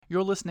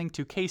You're listening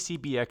to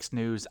KCBX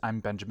News. I'm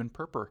Benjamin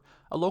Perper.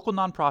 A local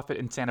nonprofit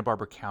in Santa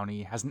Barbara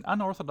County has an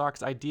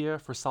unorthodox idea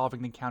for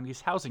solving the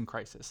county's housing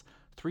crisis: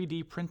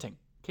 3D printing.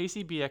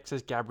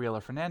 KCBX's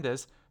Gabriela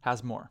Fernandez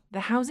has more.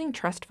 The Housing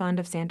Trust Fund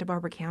of Santa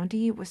Barbara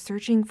County was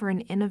searching for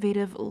an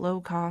innovative,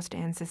 low-cost,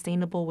 and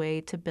sustainable way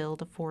to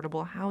build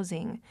affordable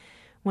housing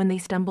when they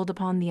stumbled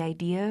upon the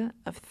idea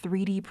of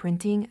 3D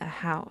printing a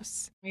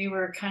house. We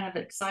were kind of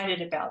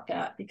excited about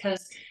that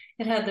because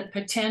it had the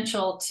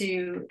potential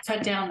to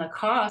cut down the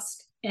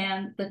cost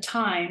and the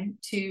time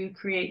to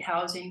create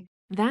housing.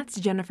 That's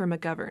Jennifer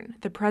McGovern,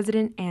 the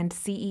president and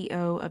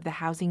CEO of the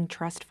Housing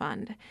Trust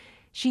Fund.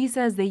 She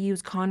says they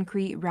use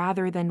concrete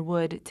rather than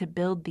wood to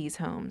build these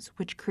homes,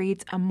 which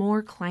creates a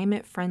more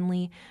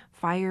climate-friendly,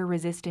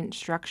 fire-resistant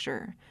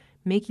structure,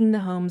 making the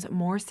homes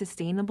more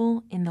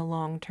sustainable in the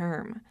long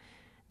term.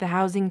 The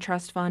Housing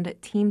Trust Fund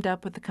teamed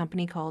up with a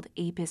company called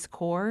Apis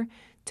Core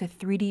to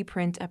 3D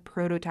print a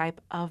prototype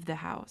of the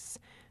house,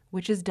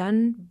 which is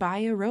done by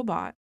a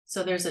robot.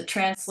 So there's a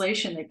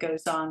translation that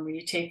goes on where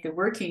you take the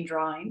working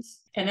drawings,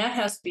 and that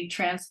has to be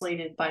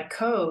translated by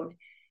code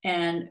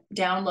and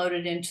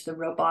downloaded into the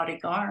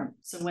robotic arm.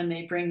 So when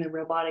they bring the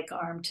robotic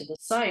arm to the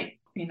site,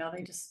 they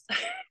just,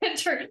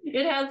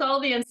 it has all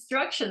the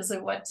instructions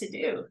of what to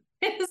do.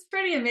 It's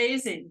pretty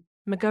amazing.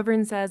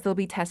 McGovern says they'll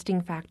be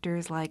testing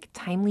factors like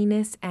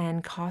timeliness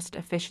and cost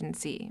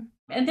efficiency.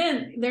 And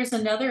then there's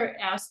another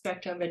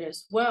aspect of it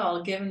as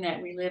well, given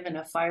that we live in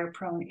a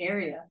fire-prone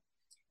area.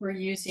 We're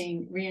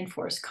using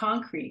reinforced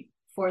concrete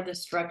for the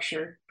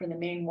structure, for the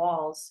main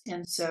walls.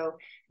 And so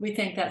we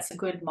think that's a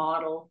good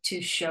model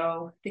to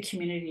show the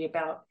community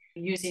about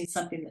using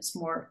something that's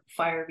more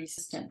fire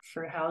resistant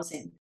for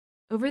housing.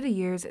 Over the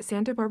years,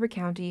 Santa Barbara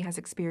County has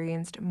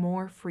experienced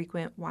more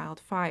frequent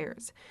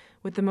wildfires,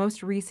 with the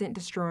most recent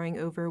destroying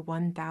over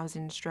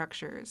 1,000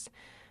 structures.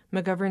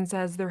 McGovern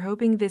says they're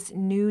hoping this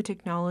new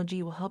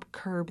technology will help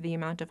curb the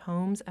amount of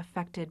homes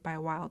affected by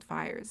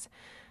wildfires.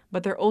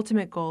 But their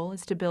ultimate goal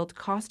is to build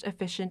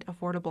cost-efficient,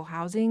 affordable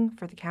housing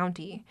for the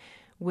county,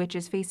 which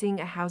is facing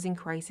a housing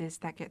crisis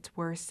that gets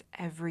worse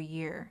every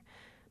year.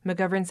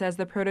 McGovern says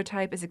the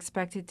prototype is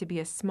expected to be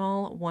a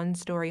small,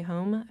 one-story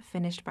home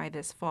finished by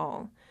this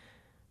fall.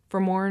 For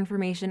more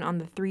information on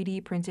the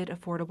 3D printed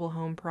affordable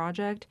home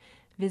project,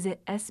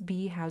 visit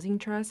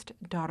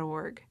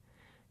sbhousingtrust.org.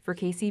 For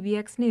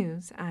KCBX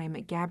News, I'm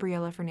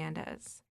Gabriela Fernandez.